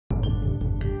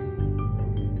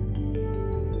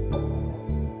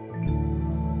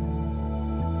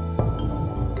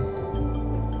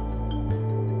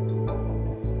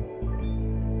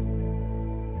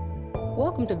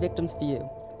Welcome to Victim's View,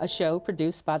 a show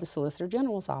produced by the Solicitor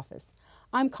General's Office.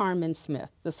 I'm Carmen Smith,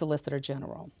 the Solicitor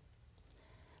General.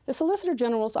 The Solicitor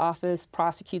General's Office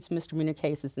prosecutes misdemeanor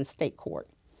cases in state court.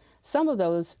 Some of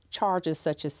those charges,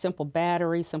 such as simple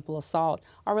battery, simple assault,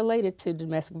 are related to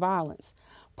domestic violence.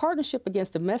 Partnership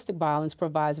Against Domestic Violence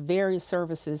provides various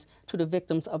services to the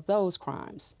victims of those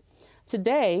crimes.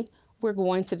 Today, we're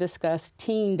going to discuss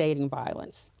teen dating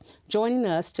violence. Joining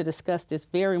us to discuss this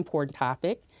very important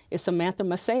topic is Samantha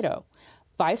Macedo,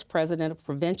 Vice President of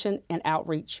Prevention and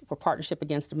Outreach for Partnership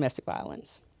Against Domestic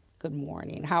Violence. Good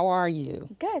morning. How are you?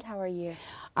 Good. How are you?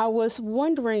 I was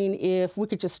wondering if we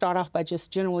could just start off by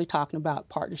just generally talking about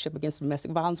Partnership Against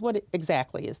Domestic Violence. What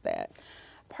exactly is that?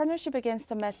 Partnership Against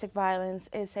Domestic Violence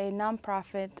is a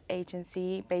nonprofit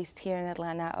agency based here in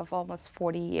Atlanta of almost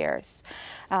 40 years.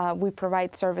 We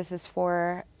provide services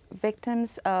for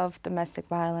victims of domestic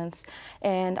violence,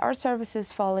 and our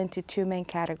services fall into two main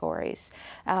categories.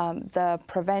 The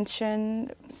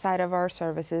prevention side of our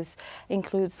services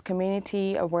includes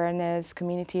community awareness,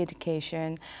 community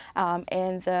education,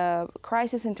 and the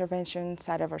crisis intervention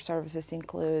side of our services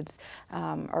includes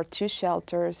our two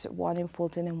shelters, one in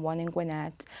Fulton and one in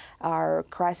Gwinnett, our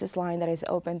crisis line that is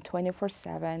open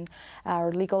 24/7,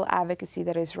 our legal advocacy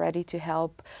that is ready to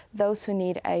help those who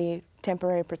need a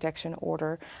temporary protection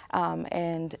order,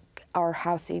 and our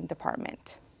housing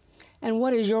department. And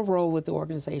what is your role with the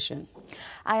organization?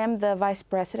 I am the Vice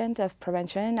President of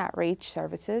Prevention and Outreach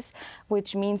Services,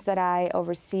 which means that I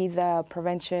oversee the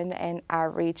prevention and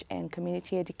outreach and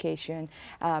community education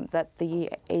that the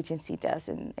agency does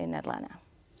in Atlanta.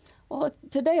 Well,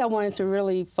 today I wanted to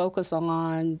really focus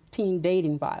on teen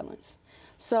dating violence.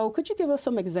 So could you give us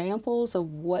some examples of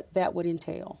what that would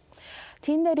entail?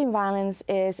 Teen dating violence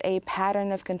is a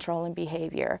pattern of controlling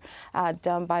behavior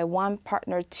done by one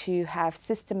partner to have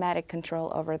systematic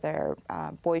control over their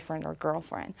boyfriend or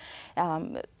girlfriend.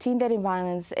 Teen dating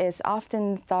violence is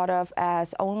often thought of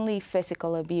as only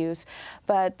physical abuse,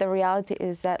 but the reality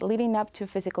is that leading up to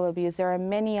physical abuse, there are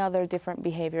many other different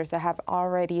behaviors that have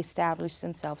already established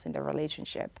themselves in the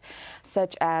relationship,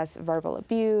 such as verbal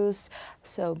abuse,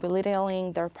 so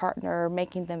belittling their partner,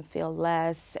 making them feel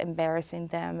less, embarrassing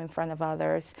them in front of others,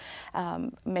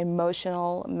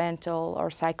 emotional, mental,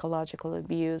 or psychological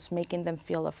abuse, making them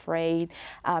feel afraid,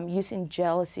 using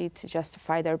jealousy to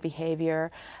justify their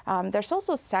behavior. There's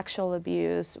also sexual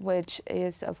abuse, which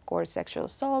is, of course, sexual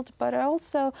assault, but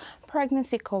also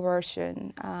pregnancy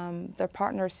coercion, their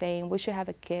partner saying, we should have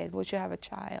a kid, we should have a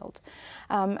child,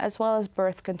 as well as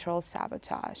birth control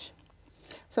sabotage.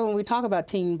 So when we talk about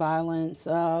teen violence,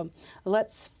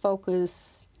 let's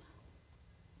focus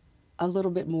a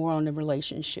little bit more on the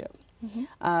relationship.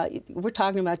 We're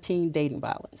talking about teen dating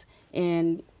violence,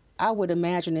 and I would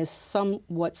imagine it's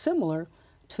somewhat similar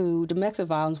to domestic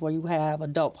violence where you have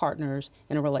adult partners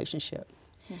in a relationship.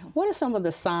 What are some of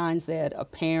the signs that a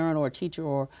parent or a teacher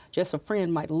or just a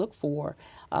friend might look for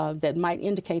that might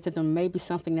indicate that there may be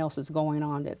something else that's going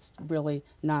on that's really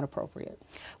not appropriate?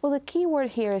 Well, the key word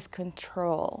here is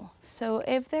control. So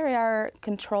if there are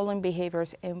controlling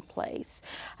behaviors in place,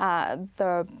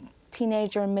 the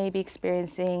teenager may be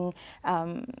experiencing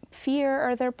fear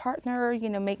of their partner,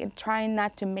 trying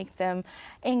not to make them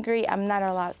angry. I'm not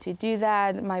allowed to do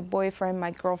that. My boyfriend,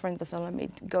 my girlfriend doesn't let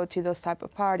me go to those type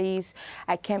of parties.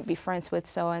 I can't be friends with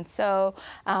so-and-so.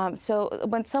 So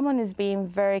when someone is being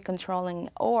very controlling,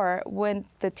 or when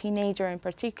the teenager in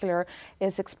particular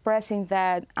is expressing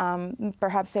that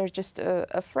perhaps they're just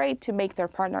afraid to make their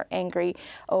partner angry,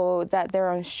 or that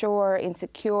they're unsure,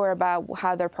 insecure about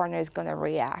how their partner is going to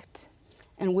react.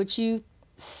 And would you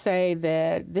say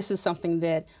that this is something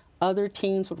that other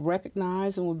teens would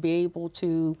recognize and would be able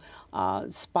to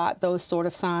spot those sort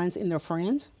of signs in their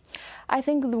friends? I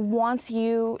think once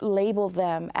you label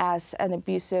them as an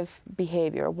abusive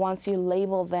behavior, once you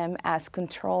label them as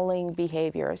controlling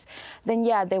behaviors, then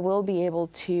yeah, they will be able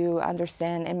to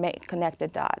understand and connect the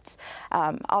dots.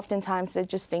 Oftentimes they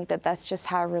just think that that's just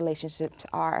how relationships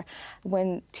are.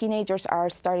 When teenagers are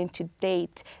starting to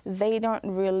date, they don't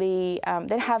really,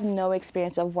 they have no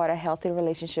experience of what a healthy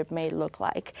relationship may look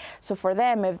like. So for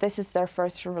them, if this is their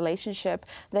first relationship,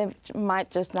 they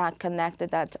might just not connect the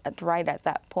dots right at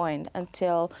that point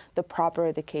until the proper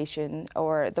education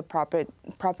or the proper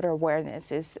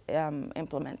awareness is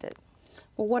implemented.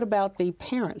 Well, what about the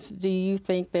parents? Do you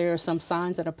think there are some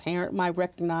signs that a parent might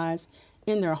recognize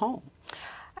in their home?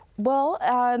 Well,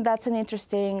 that's an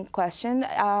interesting question.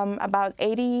 About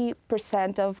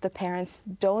 80% of the parents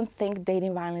don't think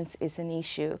dating violence is an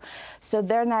issue. So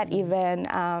they're not even,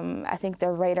 I think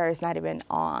their radar is not even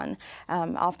on.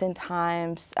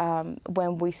 Oftentimes,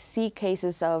 when we see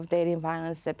cases of dating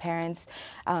violence, the parents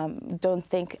don't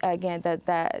think, again,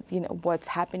 that you know, what's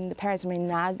happening. The parents may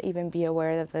not even be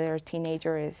aware that their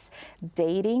teenager is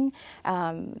dating.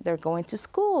 They're going to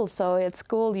school, so at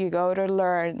school you go to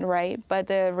learn, right? But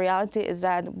the reality is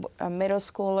that a middle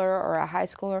schooler or a high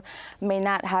schooler may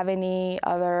not have any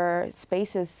other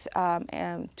spaces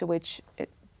to which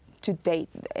to date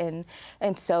in,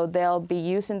 and so they'll be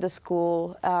using the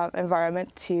school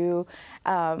environment to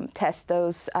test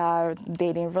those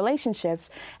dating relationships.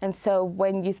 And so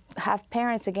when you have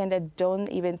parents, again, that don't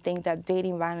even think that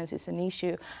dating violence is an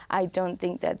issue, I don't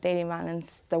think that dating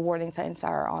violence, the warning signs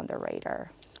are on the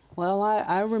radar. Well,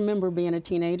 I remember being a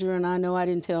teenager, and I know I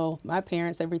didn't tell my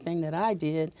parents everything that I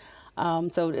did.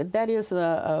 So that is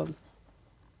a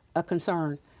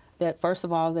concern, that first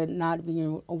of all, that not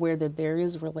being aware that there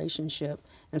is a relationship,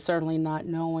 and certainly not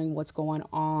knowing what's going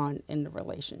on in the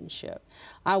relationship.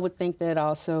 I would think that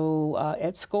also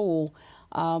at school,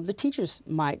 the teachers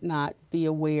might not be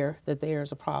aware that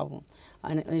there's a problem.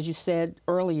 And as you said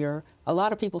earlier, a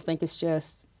lot of people think it's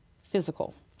just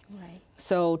physical. Right.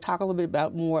 So talk a little bit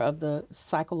about more of the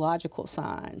psychological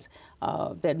signs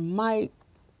that might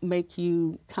make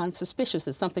you kind of suspicious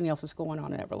that something else is going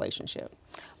on in that relationship.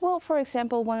 Well, for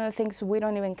example, one of the things we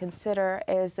don't even consider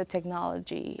is the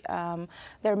technology.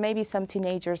 There may be some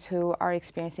teenagers who are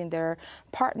experiencing their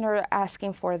partner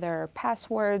asking for their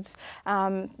passwords,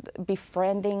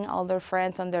 befriending all their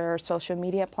friends on their social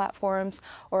media platforms,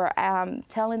 or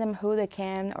telling them who they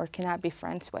can or cannot be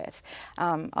friends with.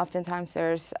 Oftentimes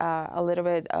there's a little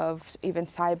bit of even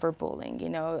cyberbullying, you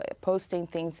know, posting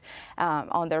things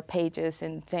on their pages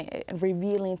and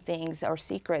revealing things or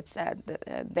secrets that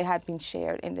they had been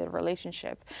shared in the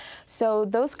relationship. So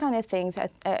those kind of things,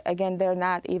 again, they're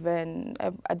not even,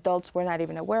 adults we're not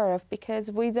even aware of,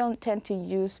 because we don't tend to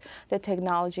use the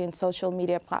technology and social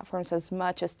media platforms as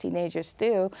much as teenagers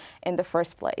do in the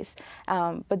first place.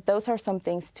 But those are some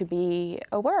things to be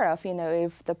aware of. You know,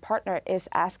 if the partner is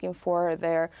asking for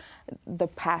the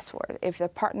password, if the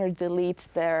partner deletes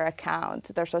their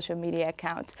account, their social media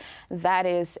account, that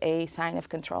is a sign of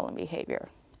controlling behavior.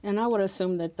 And I would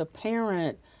assume that the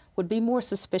parent would be more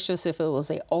suspicious if it was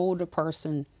an older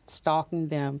person stalking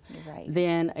them, right,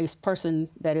 than a person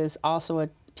that is also a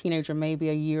teenager, maybe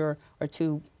a year or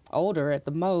two older at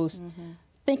the most,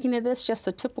 thinking that that's just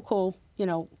a typical, you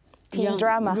know, teen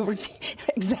drama.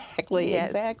 Exactly, yes.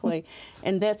 Exactly.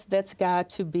 And that's got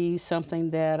to be something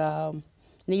that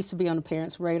needs to be on the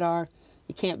parents' radar.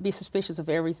 You can't be suspicious of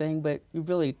everything, but you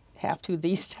really have to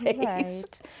these days. Right.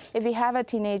 If you have a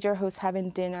teenager who's having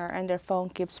dinner and their phone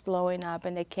keeps blowing up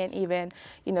and they can't even,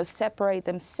 you know, separate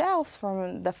themselves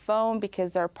from the phone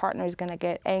because their partner is going to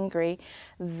get angry,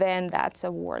 then that's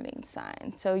a warning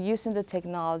sign. So using the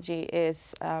technology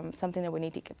is something that we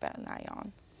need to keep an eye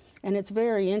on. And it's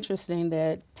very interesting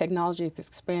that technology has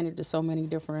expanded to so many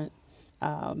different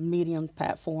medium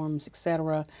platforms,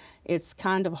 etc. It's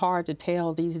kind of hard to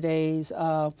tell these days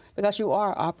because you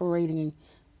are operating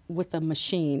with a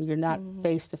machine. You're not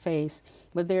face to face,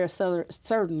 but there are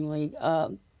certainly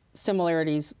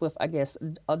similarities with, I guess,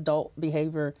 adult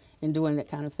behavior in doing that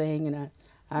kind of thing. And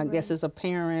I guess as a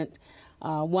parent,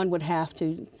 one would have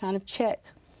to kind of check,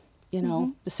 you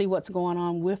know, to see what's going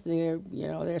on with their, you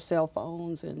know, their cell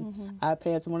phones and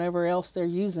iPads and whatever else they're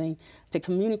using to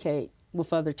communicate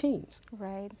with other teens.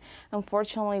 Right.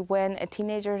 Unfortunately, when a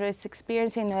teenager is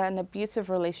experiencing an abusive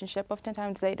relationship,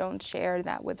 oftentimes they don't share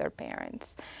that with their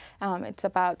parents. It's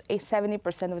about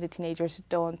 70% of the teenagers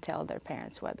don't tell their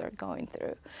parents what they're going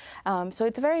through. So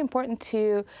it's very important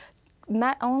to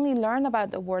not only learn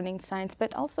about the warning signs,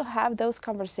 but also have those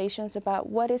conversations about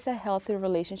what is a healthy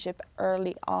relationship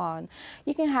early on.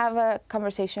 You can have a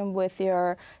conversation with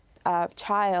your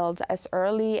child as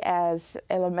early as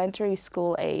elementary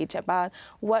school age about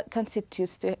what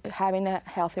constitutes to having a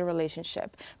healthy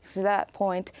relationship. Because at that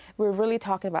point, we're really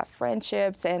talking about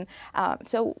friendships. And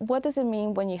so what does it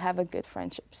mean when you have a good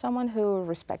friendship? Someone who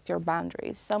respects your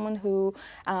boundaries, someone who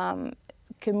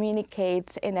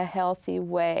communicates in a healthy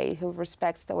way, who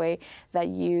respects the way that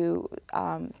you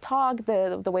talk,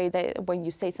 the way that when you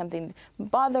say something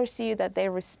bothers you, that they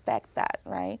respect that,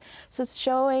 right? So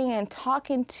showing and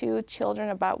talking to children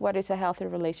about what is a healthy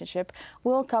relationship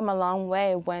will come a long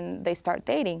way when they start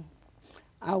dating.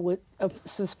 I would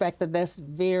suspect that that's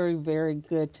very, very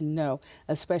good to know,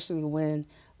 especially when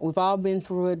we've all been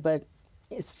through it, but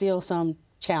it's still some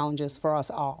challenges for us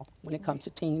all when it comes to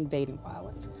teen dating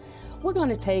violence. We're going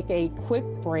to take a quick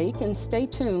break and stay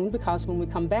tuned, because when we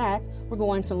come back, we're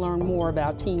going to learn more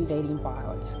about teen dating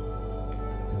violence.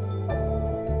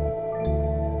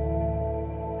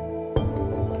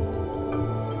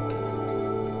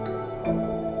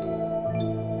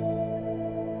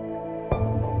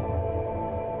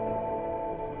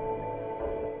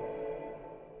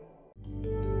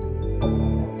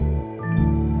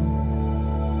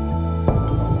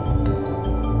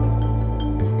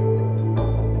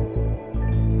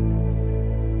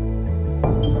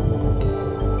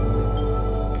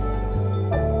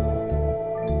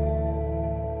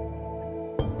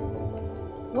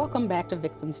 Welcome back to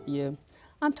Victims View.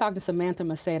 I'm talking to Samantha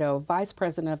Macedo, Vice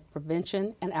President of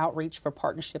Prevention and Outreach for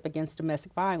Partnership Against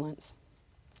Domestic Violence.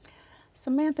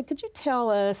 Samantha, could you tell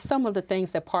us some of the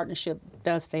things that Partnership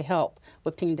does to help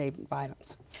with teen dating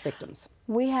violence victims?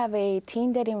 We have a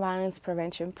teen dating violence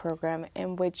prevention program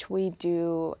in which we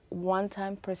do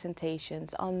one-time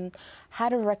presentations on how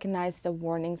to recognize the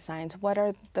warning signs, what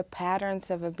are the patterns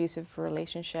of abusive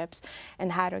relationships,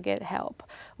 and how to get help.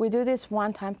 We do this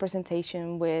one-time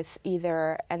presentation with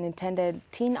either an intended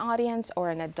teen audience or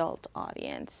an adult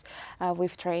audience.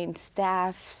 We've trained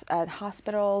staff at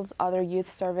hospitals, other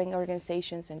youth-serving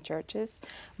organizations, and churches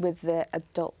with the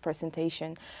adult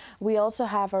presentation. We also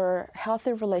have our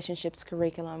Healthy Relationships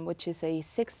curriculum, which is a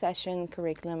 6-session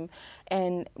curriculum,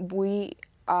 and we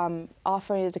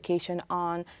offer education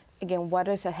on, again, what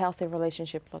does a healthy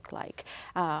relationship look like?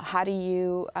 How do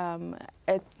you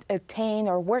attain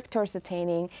or work towards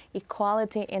attaining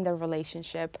equality in the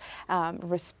relationship,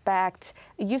 respect,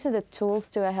 using the tools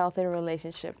to a healthy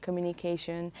relationship,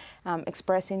 communication,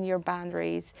 expressing your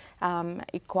boundaries,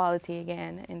 equality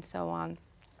again, and so on.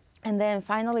 And then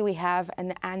finally, we have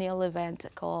an annual event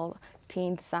called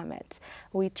Teen Summit.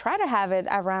 We try to have it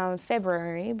around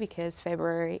February because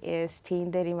February is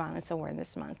Teen Dating Violence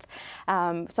Awareness Month.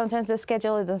 Sometimes the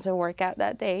schedule doesn't work out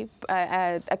that day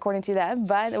according to that,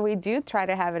 but we do try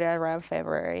to have it around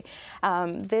February.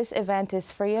 This event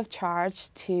is free of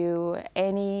charge to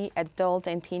any adult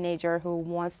and teenager who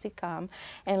wants to come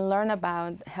and learn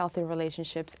about healthy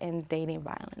relationships and dating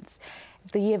violence.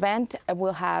 The event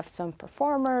will have some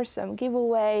performers, some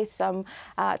giveaways, some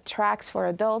tracks for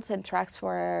adults and tracks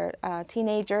for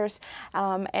teenagers,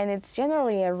 and it's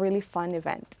generally a really fun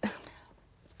event.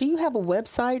 Do you have a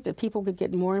website that people could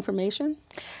get more information?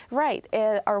 Right.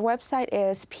 Our website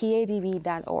is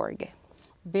padv.org.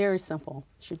 Very simple.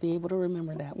 Should be able to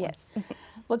remember that one. Yes.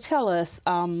 Well, tell us,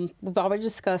 we've already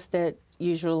discussed that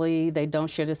usually they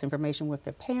don't share this information with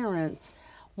their parents.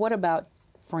 What about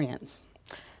friends?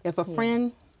 If a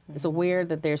friend is aware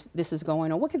that this is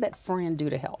going on, what could that friend do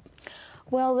to help?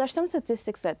 Well, there's some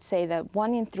statistics that say that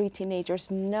 1 in 3 teenagers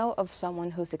know of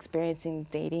someone who's experiencing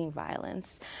dating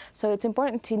violence. So it's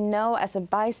important to know as a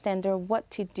bystander what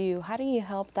to do. How do you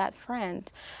help that friend?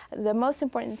 The most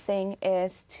important thing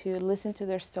is to listen to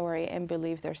their story and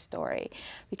believe their story,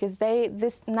 because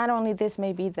not only this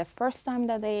may be the first time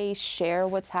that they share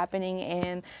what's happening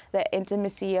in the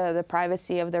intimacy or the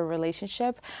privacy of their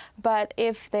relationship, but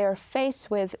if they're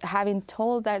faced with having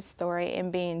told that story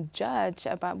and being judged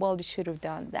about, well, you should have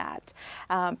done that.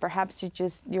 Perhaps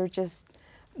you're just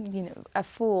a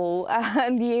fool,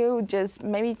 and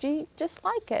maybe you just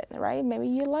like it, right?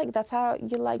 Maybe that's how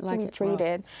you like to be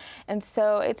treated. And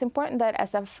so it's important that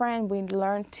as a friend we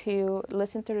learn to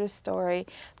listen to the story,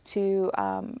 to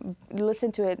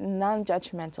listen to it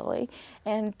non-judgmentally,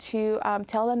 and to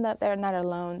tell them that they're not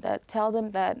alone, tell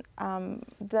them that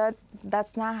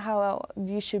that's not how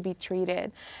you should be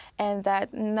treated, and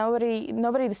that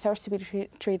nobody deserves to be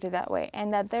treated that way,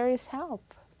 and that there is help.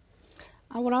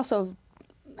 I would also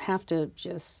have to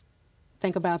just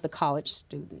think about the college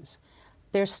students.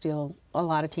 There's still a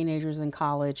lot of teenagers in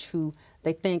college who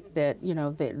they think that,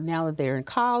 that now that they're in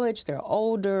college, they're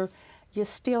older, you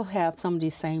still have some of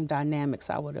these same dynamics,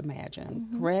 I would imagine,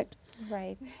 correct?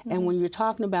 Right. And when you're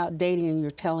talking about dating and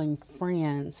you're telling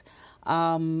friends,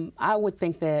 I would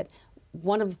think that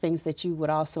one of the things that you would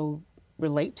also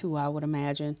relate to, I would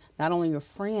imagine, not only your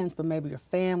friends, but maybe your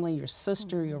family, your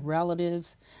sister, your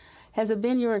relatives. Has it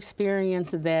been your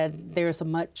experience that there's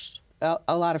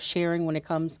a lot of sharing when it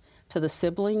comes to the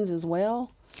siblings as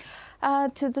well?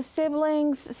 To the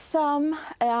siblings, some.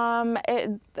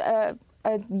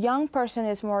 A young person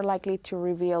is more likely to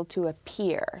reveal to a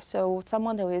peer. So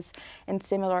someone who is in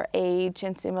similar age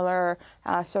and similar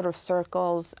sort of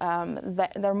circles,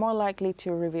 they're more likely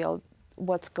to reveal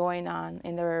what's going on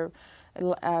in their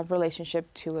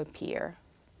relationship to a peer.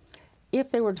 If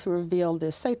they were to reveal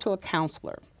this, say, to a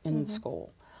counselor in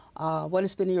school, What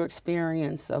has been your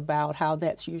experience about how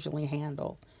that's usually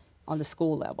handled on the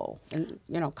school level, and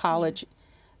college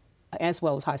as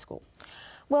well as high school?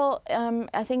 Well,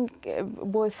 I think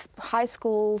with high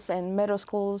schools and middle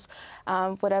schools,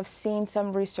 what I've seen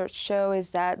some research show is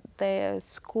that the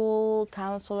school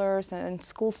counselors and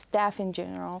school staff in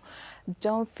general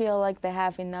don't feel like they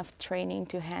have enough training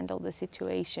to handle the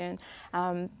situation.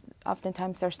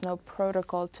 Oftentimes there's no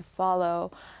protocol to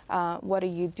follow. What do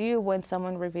you do when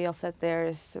someone reveals that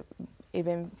there's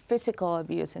even physical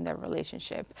abuse in their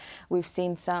relationship? We've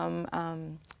seen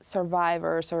some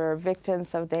survivors or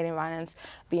victims of dating violence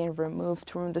being removed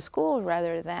from the school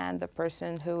rather than the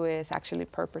person who is actually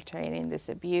perpetrating this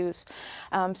abuse.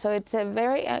 So it's a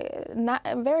not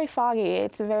very foggy.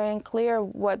 It's very unclear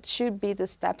what should be the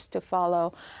steps to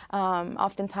follow.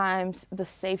 Oftentimes, the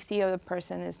safety of the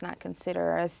person is not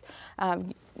considered. As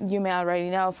you may already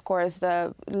know, of course,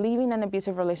 leaving an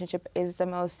abusive relationship is the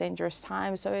most dangerous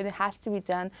time. So it has to be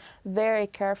done very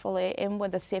carefully and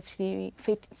with a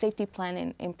safety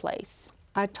plan in place.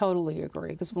 I totally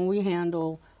agree, because when we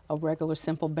handle a regular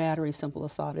simple battery, simple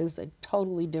assault, it's a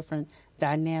totally different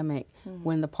dynamic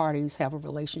when the parties have a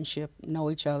relationship, know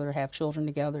each other, have children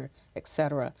together,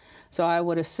 etc. So I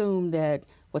would assume that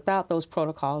without those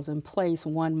protocols in place,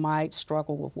 one might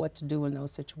struggle with what to do in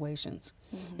those situations.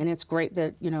 And it's great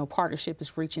that, partnership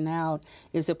is reaching out.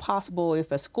 Is it possible,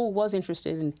 if a school was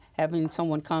interested in having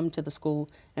someone come to the school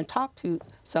and talk to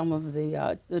some of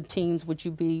the teens, would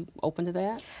you be open to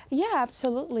that? Yeah,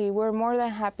 absolutely. We're more than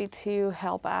happy to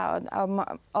help out.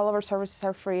 All of our services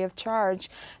are free of charge.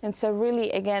 And so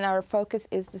really, again, our focus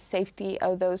is the safety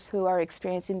of those who are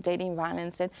experiencing dating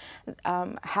violence,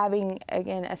 and having,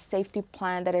 again, a safety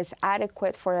plan that is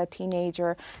adequate for a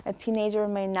teenager. A teenager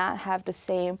may not have the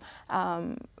same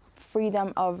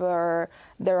freedom over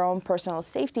their own personal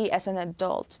safety as an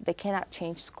adult. They cannot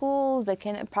change schools, they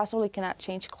possibly cannot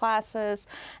change classes.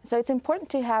 So it's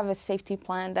important to have a safety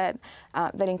plan that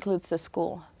includes the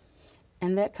school.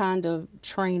 And that kind of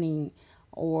training,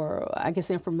 or I guess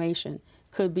information,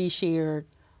 could be shared,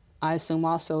 I assume,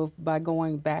 also by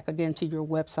going back again to your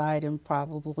website, and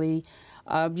probably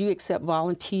do you accept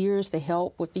volunteers to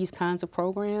help with these kinds of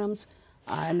programs?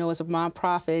 I know as a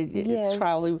nonprofit, it's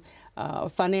probably a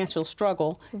financial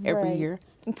struggle every year.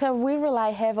 So we rely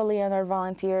heavily on our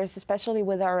volunteers, especially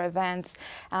with our events.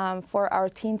 For our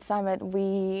Teen Summit,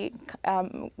 we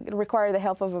require the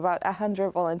help of about 100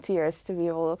 volunteers to be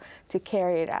able to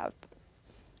carry it out.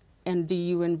 And do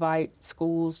you invite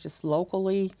schools just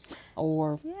locally,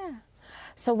 or? Yeah.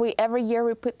 So every year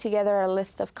we put together a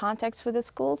list of contacts with the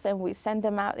schools, and we send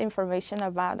them out information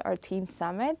about our Teen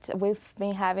Summit. We've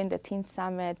been having the Teen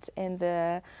Summit in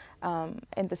the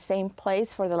same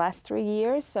place for the last 3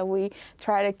 years, so we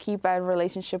try to keep a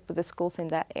relationship with the schools in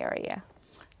that area.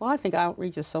 Well, I think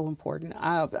outreach is so important.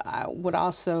 I would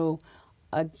also,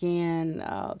 again,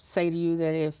 say to you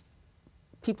that if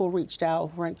people reached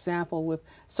out, for example, with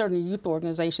certain youth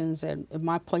organizations at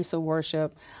my place of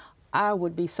worship, I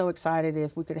would be so excited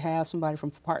if we could have somebody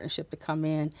from Partnership to come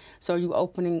in. So are you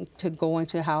opening to go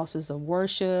into houses of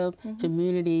worship,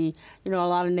 community? A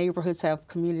lot of neighborhoods have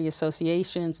community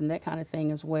associations and that kind of thing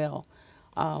as well.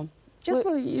 Just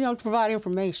for, to provide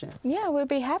information. Yeah, we'd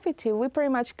be happy to. We pretty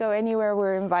much go anywhere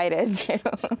we're invited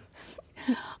to.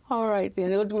 All right,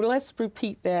 then. Let's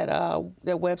repeat that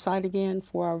website again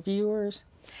for our viewers.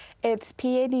 It's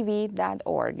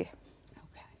padv.org.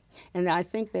 And I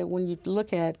think that when you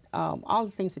look at all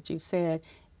the things that you've said,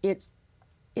 it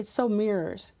so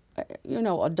mirrors,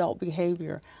 adult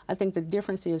behavior. I think the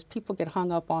difference is people get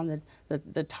hung up on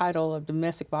the title of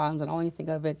domestic violence and only think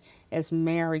of it as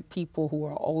married people who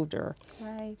are older.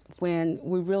 Right. When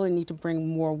we really need to bring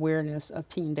more awareness of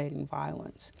teen dating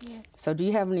violence. Yes. So do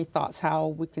you have any thoughts how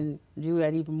we can do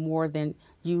that even more than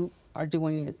you are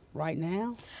doing it right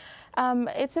now?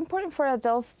 It's important for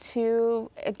adults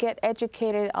to get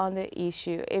educated on the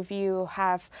issue. If you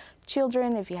have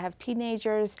children, if you have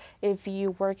teenagers, if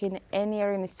you work in any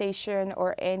organization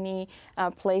or any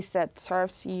place that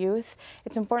serves youth,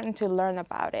 it's important to learn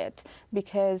about it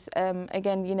because,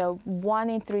 again, 1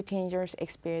 in 3 teenagers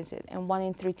experience it, and 1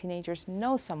 in 3 teenagers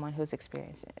know someone who's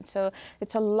experiencing it. So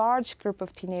it's a large group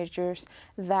of teenagers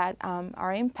that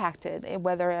are impacted,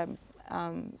 whether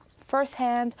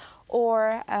firsthand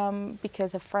or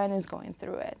because a friend is going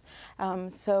through it.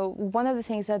 So one of the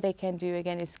things that they can do,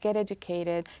 again, is get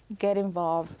educated, get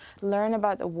involved, learn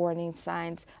about the warning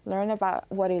signs, learn about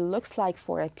what it looks like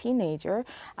for a teenager,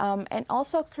 and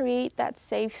also create that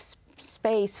safe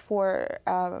space for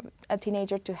a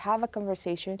teenager to have a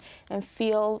conversation and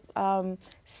feel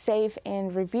safe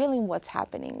in revealing what's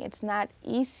happening. It's not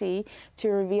easy to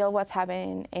reveal what's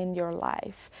happening in your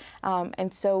life.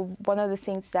 And so one of the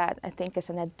things that I think as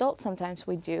an adult sometimes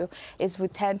we do is we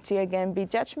tend to, again, be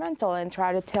judgmental and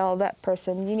try to tell that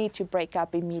person, you need to break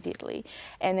up immediately.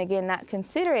 And again, not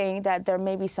considering that there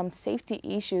may be some safety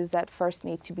issues that first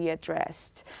need to be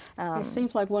addressed. It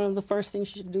seems like one of the first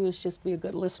things you should do is just be a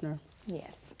good listener.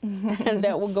 Yes. And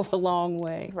that will go a long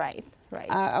way. Right, right.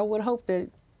 I would hope that,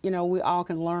 we all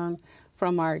can learn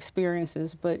from our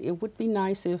experiences, but it would be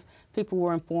nice if people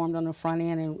were informed on the front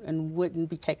end and wouldn't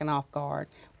be taken off guard,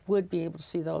 would be able to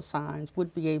see those signs,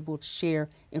 would be able to share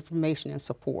information and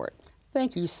support.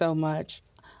 Thank you so much.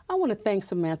 I want to thank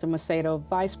Samantha Macedo,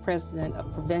 Vice President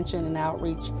of Prevention and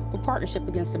Outreach for Partnership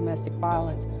Against Domestic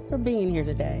Violence, for being here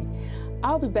today.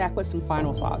 I'll be back with some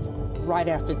final thoughts right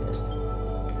after this.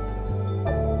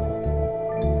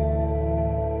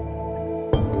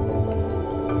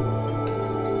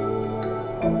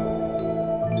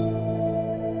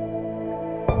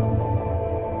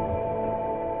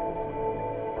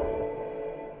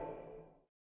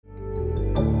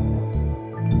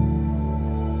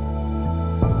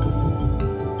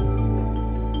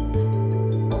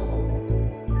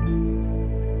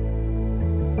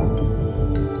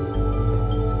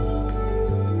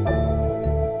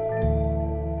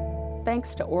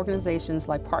 Thanks to organizations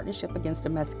like Partnership Against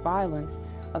Domestic Violence,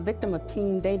 a victim of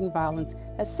teen dating violence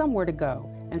has somewhere to go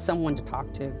and someone to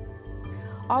talk to.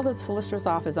 Although the Solicitor's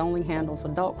Office only handles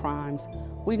adult crimes,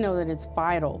 we know that it's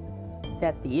vital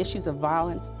that the issues of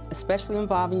violence, especially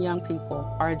involving young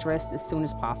people, are addressed as soon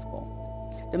as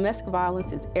possible. Domestic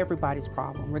violence is everybody's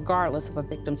problem, regardless of a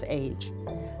victim's age.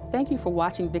 Thank you for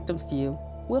watching Victims View.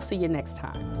 We'll see you next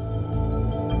time.